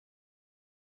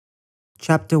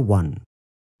Chapter 1.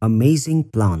 Amazing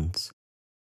Plants.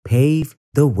 Pave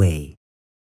the Way.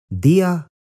 Dia,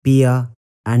 Pia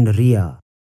and Ria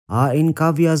are in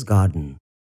Kavya's garden.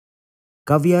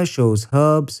 Kavya shows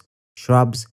herbs,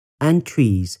 shrubs and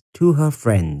trees to her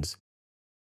friends.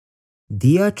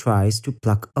 Dia tries to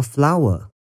pluck a flower.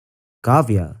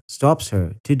 Kavya stops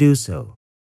her to do so.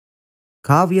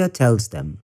 Kavya tells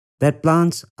them that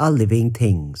plants are living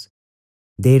things.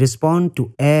 They respond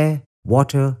to air,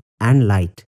 water and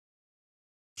light.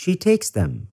 She takes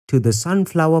them to the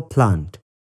sunflower plant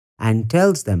and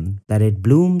tells them that it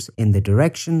blooms in the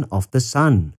direction of the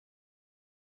sun.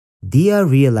 Dia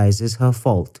realizes her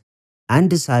fault and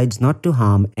decides not to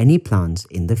harm any plants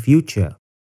in the future.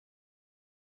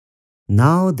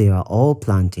 Now they are all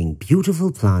planting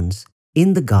beautiful plants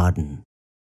in the garden.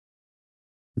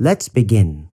 Let's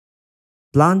begin.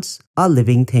 Plants are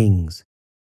living things.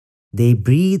 They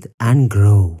breathe and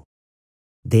grow.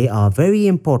 They are very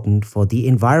important for the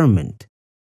environment.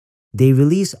 They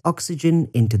release oxygen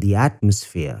into the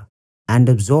atmosphere and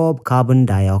absorb carbon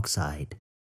dioxide.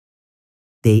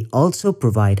 They also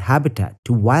provide habitat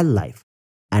to wildlife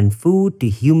and food to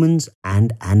humans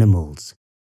and animals.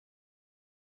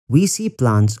 We see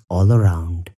plants all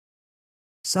around.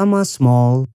 Some are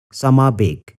small, some are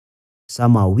big,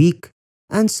 some are weak,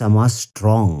 and some are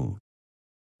strong.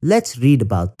 Let's read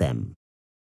about them.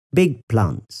 Big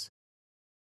plants.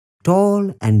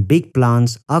 Tall and big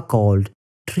plants are called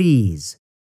trees.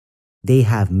 They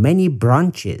have many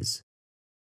branches.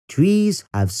 Trees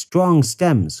have strong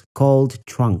stems called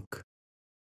trunk.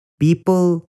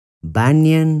 Peepal,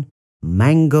 banyan,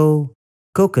 mango,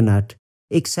 coconut,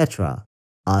 etc.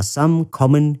 are some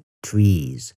common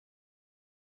trees.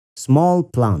 Small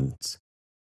plants.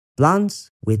 Plants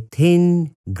with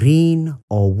thin, green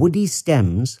or woody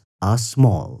stems are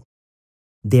small.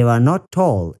 They are not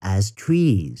tall as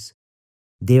trees.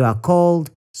 They are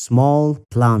called small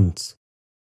plants.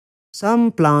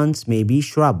 Some plants may be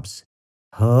shrubs,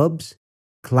 herbs,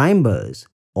 climbers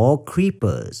or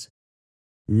creepers.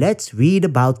 Let's read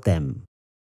about them.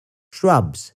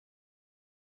 Shrubs.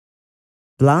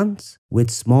 Plants with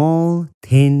small,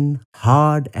 thin,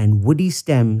 hard and woody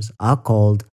stems are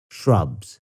called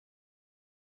shrubs.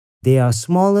 They are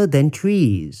smaller than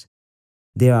trees.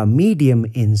 They are medium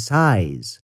in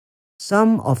size.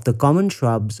 Some of the common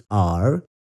shrubs are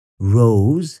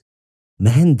rose,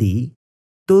 mehendi,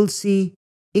 tulsi,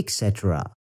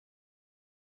 etc.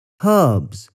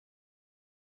 Herbs.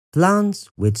 Plants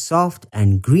with soft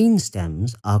and green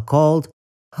stems are called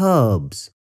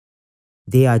herbs.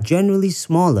 They are generally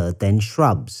smaller than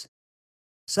shrubs.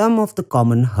 Some of the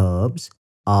common herbs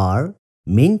are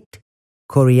mint,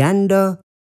 coriander,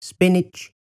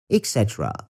 spinach,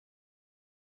 etc.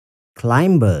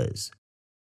 Climbers.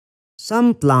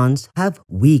 Some plants have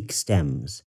weak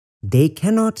stems. They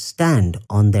cannot stand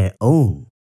on their own.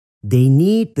 They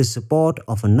need the support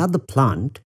of another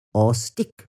plant or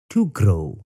stick to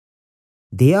grow.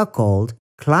 They are called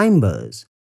climbers.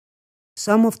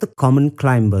 Some of the common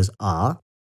climbers are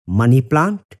money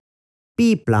plant,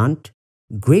 pea plant,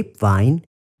 grapevine,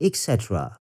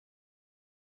 etc.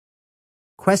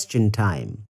 Question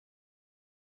time.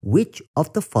 Which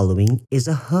of the following is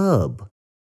a herb?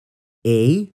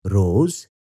 A. Rose,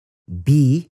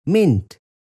 B. Mint.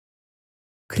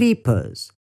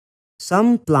 Creepers.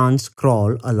 Some plants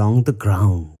crawl along the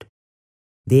ground.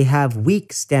 They have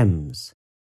weak stems.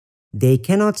 They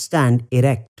cannot stand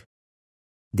erect.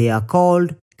 They are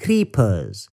called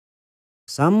creepers.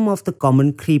 Some of the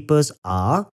common creepers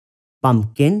are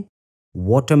pumpkin,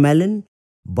 watermelon,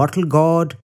 bottle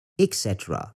gourd,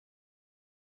 etc.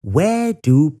 Where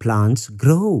do plants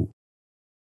grow?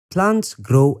 Plants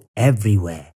grow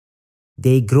everywhere.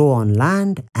 They grow on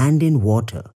land and in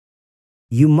water.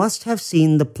 You must have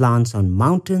seen the plants on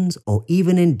mountains or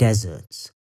even in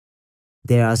deserts.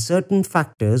 There are certain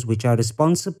factors which are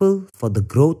responsible for the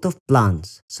growth of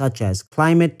plants, such as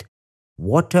climate,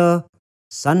 water,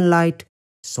 sunlight,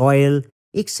 soil,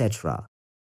 etc.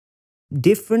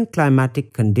 Different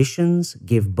climatic conditions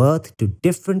give birth to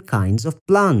different kinds of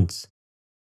plants.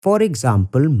 For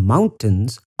example,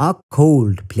 mountains are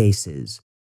cold places.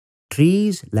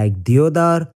 Trees like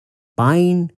deodar,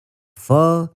 pine,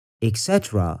 fir,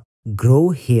 etc. grow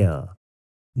here.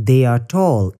 They are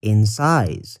tall in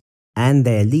size and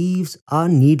their leaves are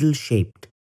needle-shaped.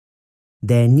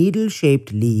 Their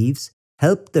needle-shaped leaves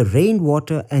help the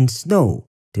rainwater and snow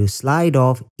to slide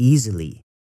off easily.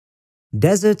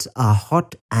 Deserts are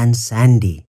hot and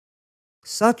sandy.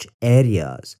 Such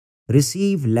areas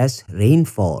receive less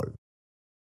rainfall.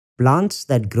 Plants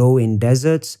that grow in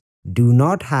deserts do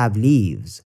not have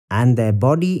leaves and their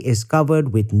body is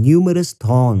covered with numerous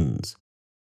thorns.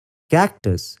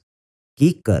 Cactus,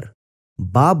 kikar,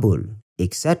 babul,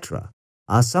 etc.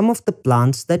 are some of the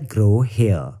plants that grow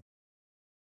here.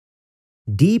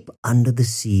 Deep under the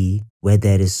sea, where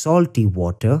there is salty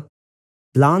water,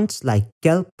 plants like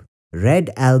kelp, red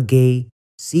algae,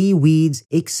 seaweeds,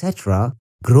 etc.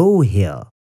 grow here.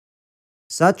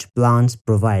 Such plants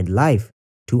provide life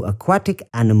to aquatic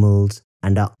animals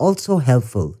and are also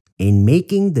helpful in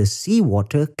making the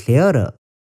seawater clearer.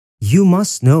 You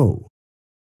must know,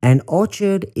 an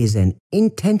orchard is an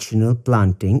intentional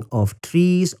planting of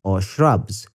trees or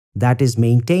shrubs that is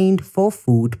maintained for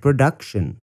food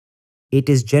production. It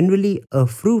is generally a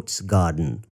fruits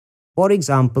garden, for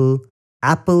example,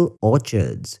 apple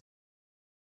orchards.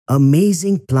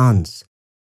 Amazing plants.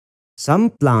 Some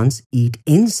plants eat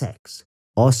insects,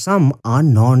 or some are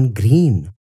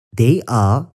non-green. They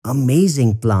are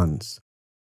amazing plants.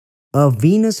 A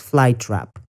Venus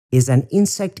flytrap is an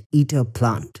insect-eater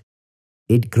plant.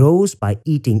 It grows by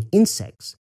eating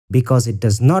insects because it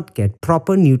does not get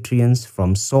proper nutrients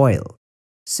from soil.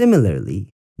 Similarly,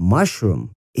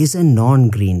 mushroom is a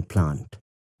non-green plant.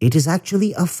 It is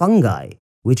actually a fungi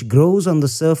which grows on the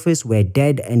surface where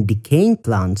dead and decaying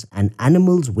plants and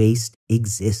animals' waste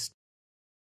exist.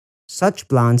 Such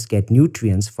plants get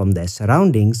nutrients from their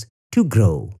surroundings to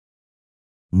grow.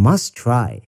 Must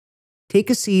try. Take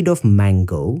a seed of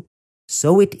mango,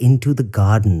 sow it into the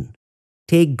garden.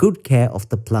 Take good care of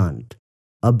the plant.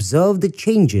 Observe the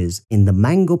changes in the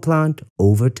mango plant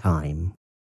over time.